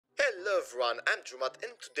Hello everyone, I'm Drewmatth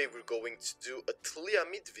and today we're going to do a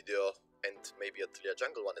Taliyah mid video and maybe a Taliyah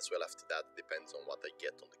jungle one as well after that, depends on what I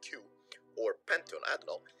get on the queue, or Pantheon, I don't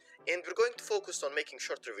know. And we're going to focus on making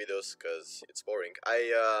shorter videos because it's boring.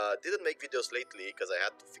 I didn't make videos lately because I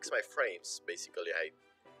had to fix my frames, basically I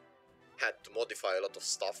had to modify a lot of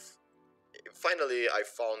stuff. Finally I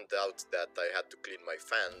found out that I had to clean my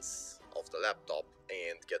fans of the laptop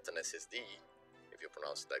and get an SSD. You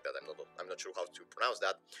pronounce it like that, I'm not sure how to pronounce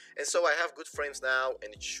that. And so I have good frames now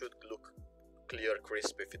and it should look clear,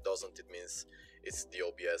 crisp. If it doesn't, it means it's the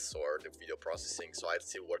OBS or the video processing, so I'll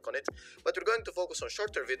still work on it. But we're going to focus on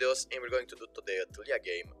shorter videos and we're going to do today a Taliyah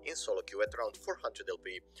game in solo queue at around 400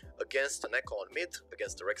 LP against an Echo on mid,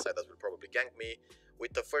 against a Rek'Sai that will probably gank me,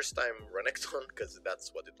 with the first time Renekton, because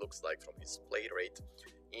that's what it looks like from his play rate,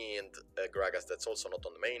 and Gragas that's also not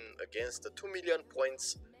on the main, against the 2 million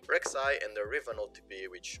points Rek'Sai and the Riven OTP,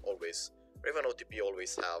 which Riven OTPs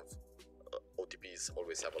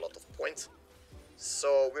always have a lot of points.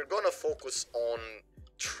 So we're gonna focus on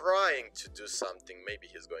trying to do something. Maybe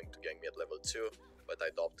he's going to gank me at level 2, but I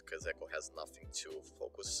doubt because Echo has nothing to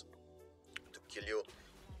focus to kill you.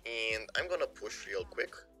 And I'm gonna push real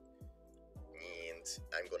quick, and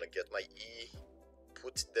I'm gonna get my E,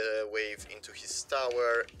 put the wave into his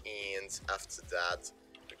tower, and after that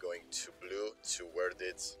we're going to blue to word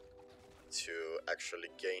it, to actually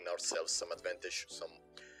gain ourselves some advantage, some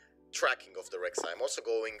tracking of the Rek'Sai. I'm also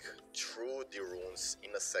going through the runes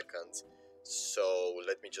in a second, so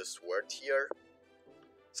let me just word here.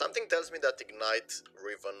 Something tells me that Ignite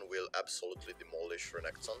Riven will absolutely demolish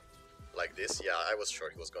Renekton, like this. Yeah, I was sure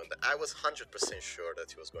he was going to die. I was 100% sure that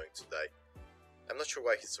he was going to die. I'm not sure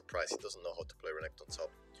why he's surprised, he doesn't know how to play Renekton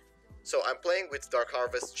top. So I'm playing with Dark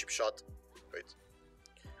Harvest, Chip Shot, wait.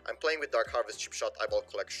 I'm playing with Dark Harvest, Chip Shot, Eyeball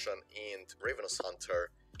Collection, and Ravenous Hunter,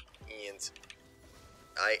 and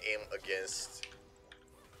I am against,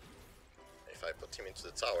 if I put him into the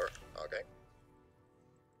tower, okay.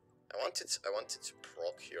 I wanted to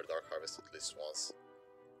proc here Dark Harvest at least once,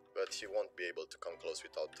 but he won't be able to come close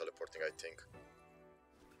without teleporting, I think.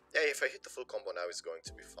 Yeah, if I hit the full combo now, it's going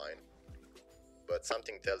to be fine. But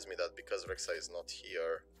something tells me that because Rek'Sai is not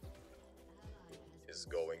here, he's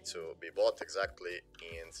going to be bot exactly,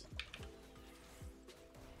 and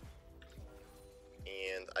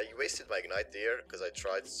I wasted my Ignite there because I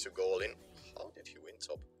tried to go all in. How did he win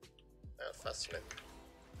top? Fascinating.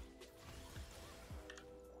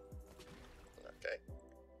 Okay.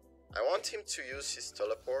 I want him to use his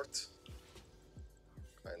teleport.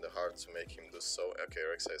 Kinda hard to make him do so. Okay,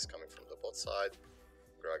 Rek'Sai is coming from the bot side.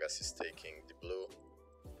 Gragas is taking the blue.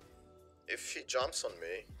 If he jumps on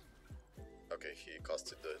me... Okay, he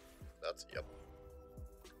costed that, yep.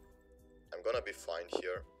 I'm gonna be fine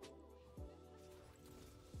here.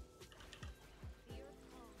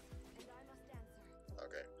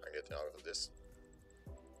 Okay, I'm getting out of this.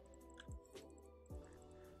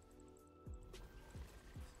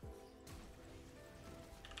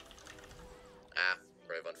 Ah,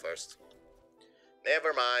 Raven first.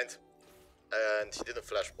 Never mind. And he didn't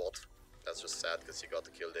flash bot. That's just sad because he got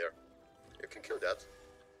the kill there. You can kill that.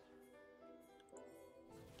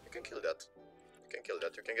 You can kill that. You can kill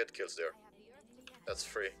that. You can get kills there. That's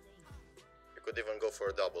free. You could even go for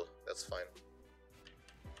a double. That's fine.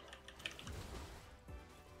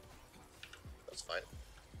 That's fine.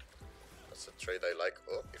 That's a trade I like.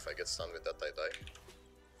 Oh, if I get stunned with that, I die.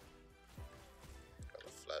 Got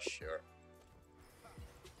a flash here.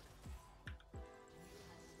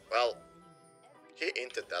 Well, he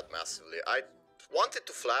inted that massively. I wanted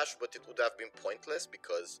to flash, but it would have been pointless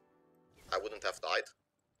because I wouldn't have died.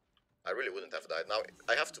 I really wouldn't have died. Now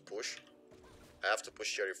I have to push. I have to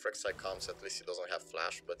push here. If Rek'Sai comes, at least he doesn't have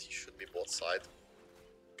flash, but he should be bot side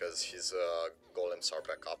because his golems are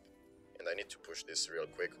back up. And I need to push this real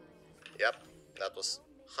quick. Yep, that was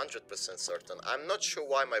 100% certain. I'm not sure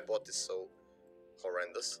why my bot is so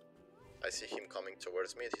horrendous. I see him coming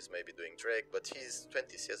towards me. He's maybe doing Drake, but he's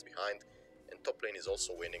 20 CS behind. And top lane is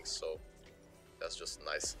also winning, so that's just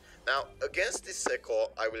nice. Now, against this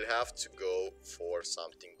Echo, I will have to go for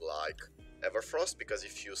something like Everfrost, because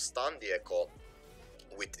if you stun the Echo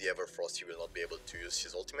with the Everfrost, he will not be able to use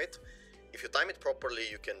his ultimate. If you time it properly,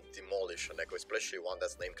 you can demolish an Echo, especially one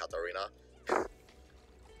that's named Katarina.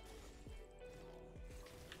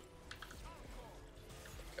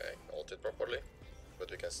 Okay, ulted properly, but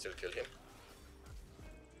we can still kill him.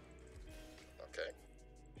 Okay.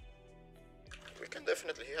 We can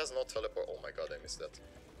definitely, he has no teleport. Oh my god, I missed that.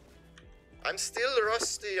 I'm still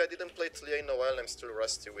rusty, I didn't play Taliyah in a while, I'm still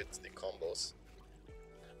rusty with the combos.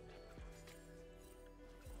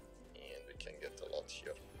 And we can get a lot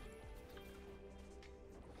here.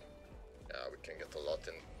 Can get a lot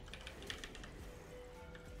in.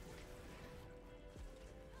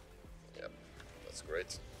 Yep, that's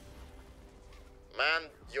great. Man,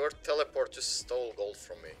 your teleport just stole gold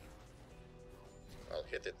from me. I'll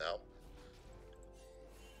hit it now.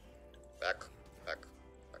 Back, back,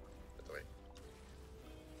 back. Get away.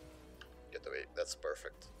 Get away. That's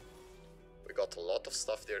perfect. We got a lot of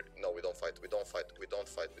stuff there. No, we don't fight. We don't fight. We don't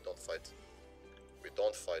fight. We don't fight. We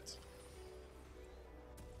don't fight.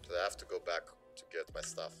 So I have to go back to get my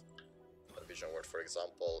stuff. A vision word, for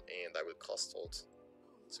example, and I will cost ult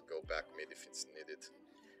to go back mid if it's needed.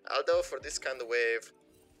 Although for this kind of wave,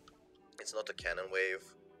 it's not a cannon wave,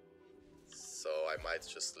 so I might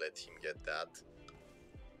just let him get that.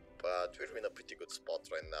 But we're in a pretty good spot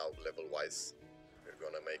right now, level-wise. We're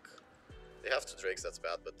gonna make... They have 2 drakes, that's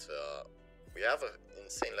bad, but we have an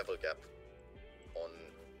insane level gap on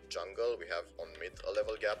jungle, we have on mid a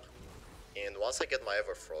level gap. And once I get my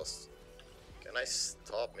Everfrost, can I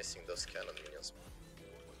stop missing those cannon minions?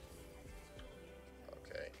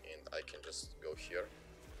 Okay, and I can just go here.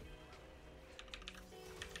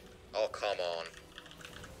 Oh, come on.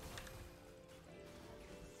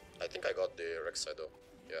 I think I got the Rek'Sai though.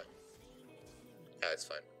 Yeah. Yeah, it's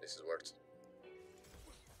fine. This is worth.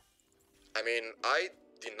 I mean, I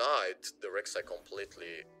denied the Rek'Sai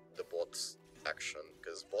completely the bot's action,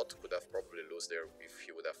 because bot could have probably lost there if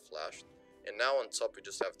he would have flashed. And now on top we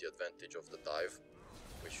just have the advantage of the dive,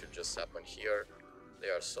 which should just happen here. They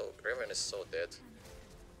are so... Raven is so dead.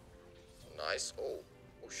 Nice. Oh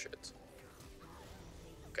shit.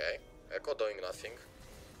 Okay, Echo doing nothing.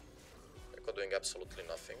 Echo doing absolutely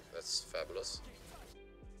nothing. That's fabulous.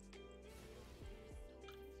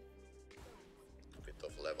 Bit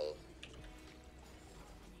of level.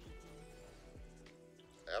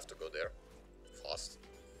 I have to go there. Fast.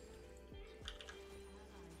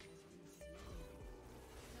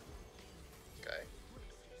 Okay.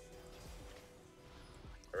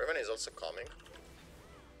 Raven is also coming.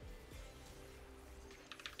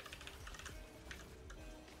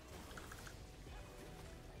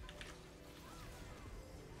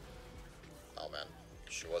 Oh man,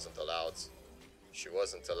 she wasn't allowed. She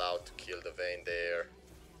wasn't allowed to kill the Vayne there.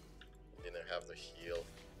 Didn't have the heal.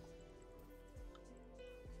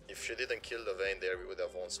 If she didn't kill the Vayne there, we would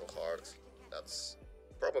have won so hard. That's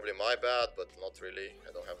probably my bad, but not really.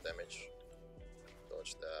 I don't have damage.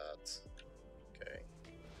 Dodge that. Okay.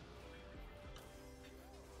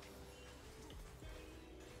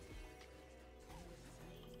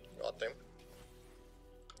 Got him.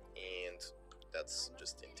 And that's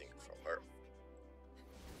just hinting from her.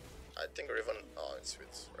 I think Riven... Oh, it's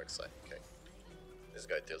with Rek'Sai. Okay. This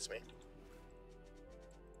guy tilts me.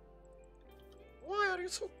 Why are you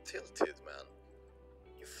so tilted, man?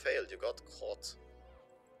 You failed, you got caught.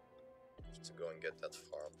 Just to go and get that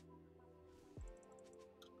farm.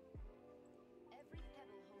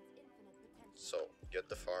 So, get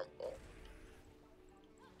the farm. Oh.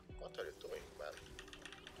 What are you doing, man?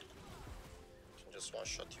 I can just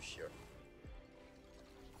one-shot you here.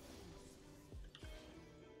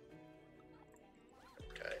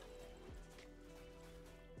 Okay.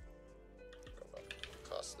 Gonna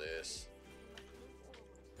cast this.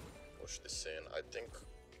 Push this in. I think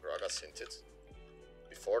Gragas hinted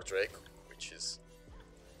before Drake, which is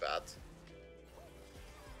bad.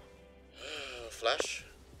 Flash.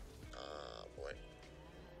 Ah, boy.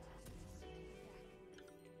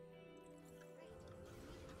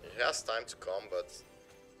 He has time to come, but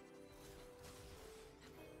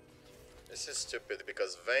this is stupid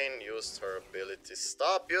because Vayne used her abilities.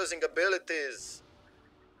 Stop using abilities!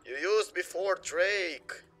 You used before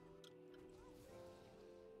Drake!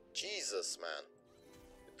 Jesus, man.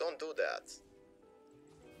 Don't do that.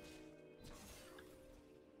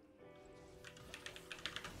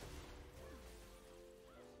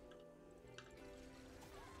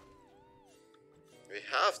 We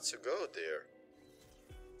have to go there.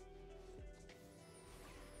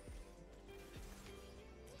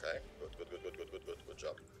 Okay, good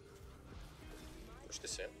job. Push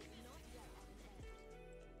this in.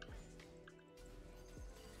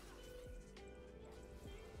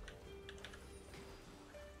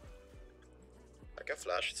 I can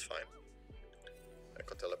flash, it's fine. I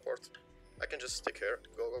can teleport. I can just stick here.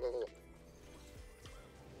 Go, go, go, go.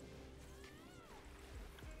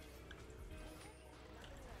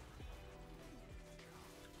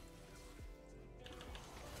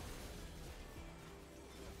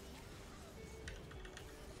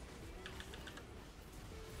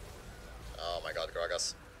 Oh my god,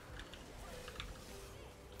 Gragas.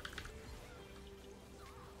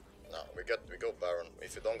 No, we go Baron.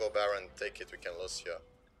 If you don't go Baron, take it, we can lose here.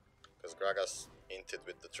 Because Gragas hinted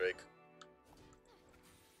with the Drake.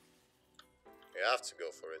 You have to go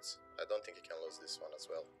for it. I don't think he can lose this one as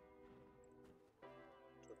well.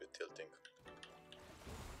 It will be tilting.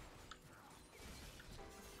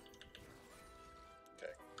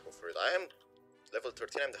 Okay, go for it. I am level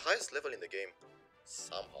 13. I'm the highest level in the game.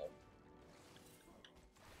 Somehow.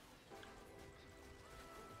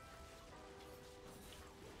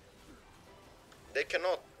 They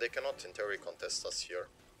cannot in theory contest us here.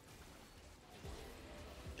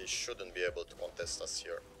 They shouldn't be able to contest us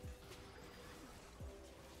here.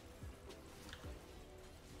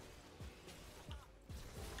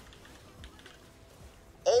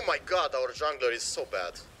 Oh my god, our jungler is so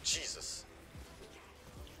bad. Jesus.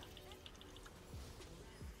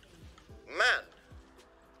 Man.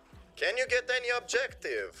 Can you get any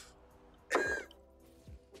objective?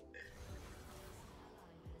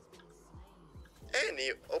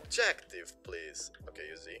 Any objective, please. Okay,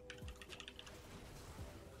 you see.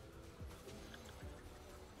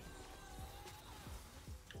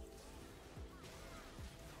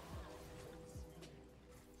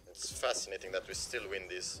 It's fascinating that we still win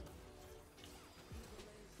this.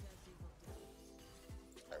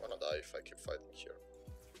 I'm gonna die if I keep fighting here.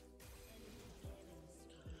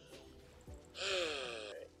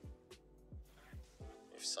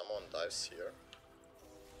 If someone dives here.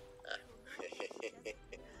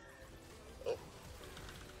 Oh.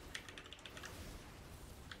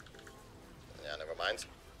 Yeah, never mind.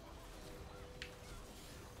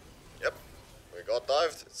 Yep, we got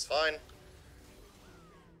dived, it's fine.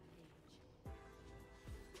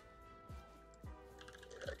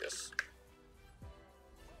 I guess.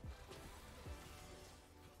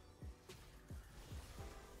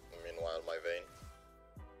 Meanwhile, my vein.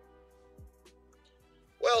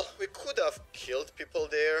 Well, we could have killed people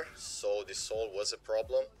there, so the soul was a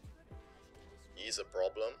problem. Is a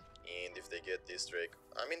problem, and if they get this Drake,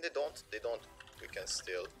 I mean they don't, we can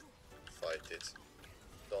still fight it.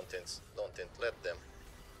 Don't let them.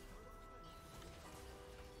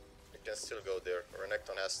 We can still go there.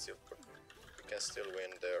 Renekton has still, we can still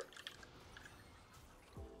win there.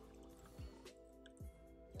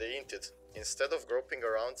 They inted. Instead of groping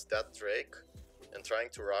around that Drake and trying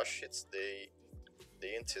to rush it, they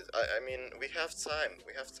inted. I mean, we have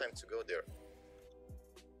time to go there.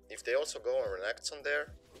 If they also go on Renekton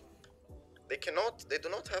there, they do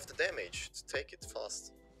not have the damage to take it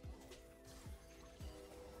fast.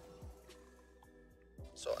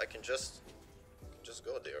 So I can just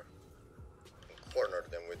go there and corner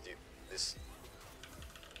them with this.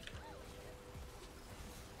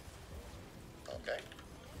 Okay.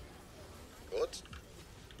 Good.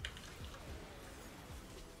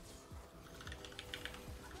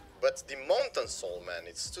 But the Mountain Soul, man,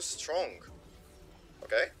 it's too strong.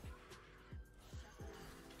 Okay.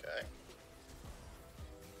 Okay.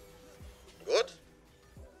 Good.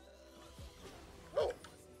 Oh.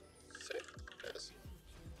 See? Yes.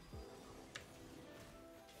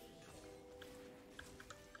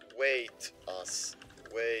 Wait us.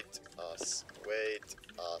 Wait us. Wait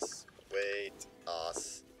us. Wait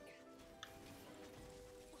us.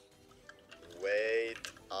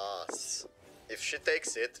 Wait us. If she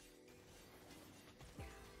takes it.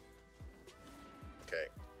 Okay,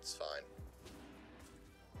 it's fine.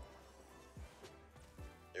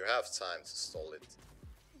 You have time to stall it.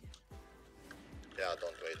 Yeah,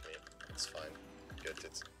 don't wait me. It's fine. Get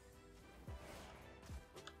it.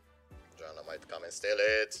 Janna might come and steal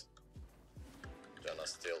it. Janna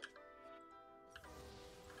still.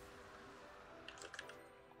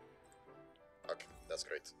 Okay, that's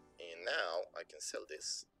great. And now I can sell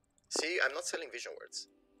this. See, I'm not selling vision words.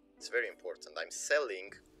 It's very important. I'm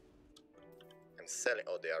selling.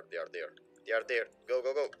 Oh, they are there. They are there. Go,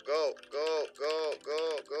 go, go, go, go, go,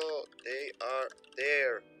 go, go. They are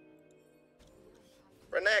there.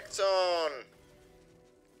 Renekton.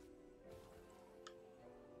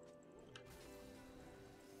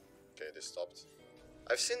 Okay, they stopped.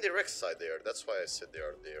 I've seen the Rex side there. That's why I said they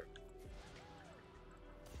are there.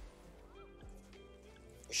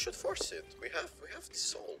 We should force it. We have the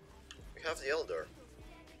soul. We have the Elder.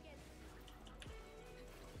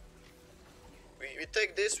 We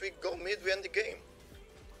take this, we go mid, we end the game.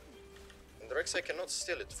 And the Rek'Sai cannot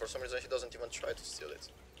steal it. For some reason he doesn't even try to steal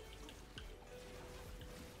it.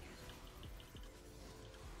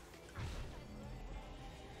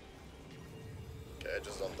 Okay, I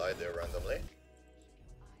just don't die there randomly.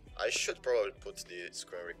 I should probably put the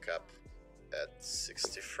screen recap at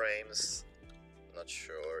 60 frames. Not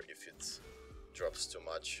sure if it drops too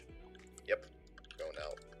much. Yep, go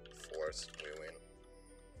now. Force, we win.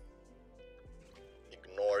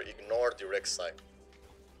 Ignore the Rek'Sai.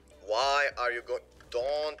 Why are you going?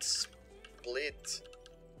 Don't split.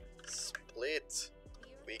 Split. split.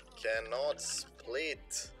 We cannot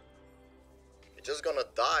split. We're just gonna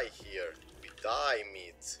die here. We die,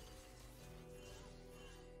 meat.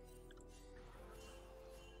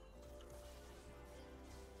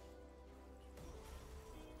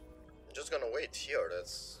 I'm just gonna wait here.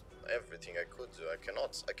 That's everything I could do. I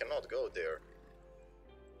cannot go there.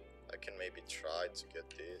 I can maybe try to get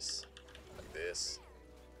this, like this.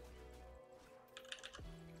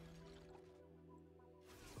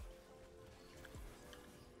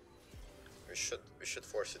 We should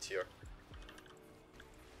force it here.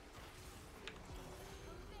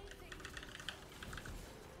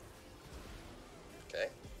 Okay,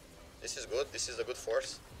 this is good. This is a good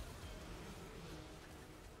force.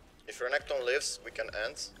 If Renekton lives, we can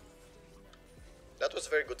end. That was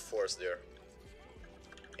very good force there.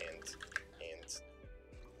 And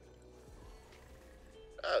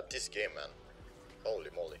this game, man. Holy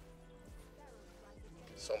moly.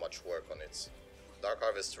 So much work on it. Dark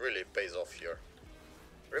Harvest really pays off here.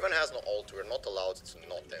 Riven has no ult, we're not allowed to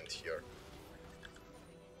not end here.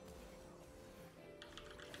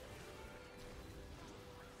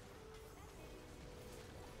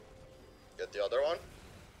 Get the other one.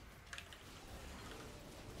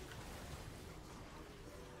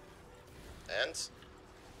 And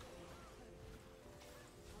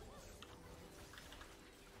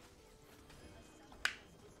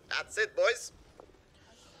that's it, boys.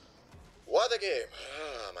 What a game.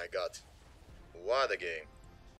 Oh my god. What a game.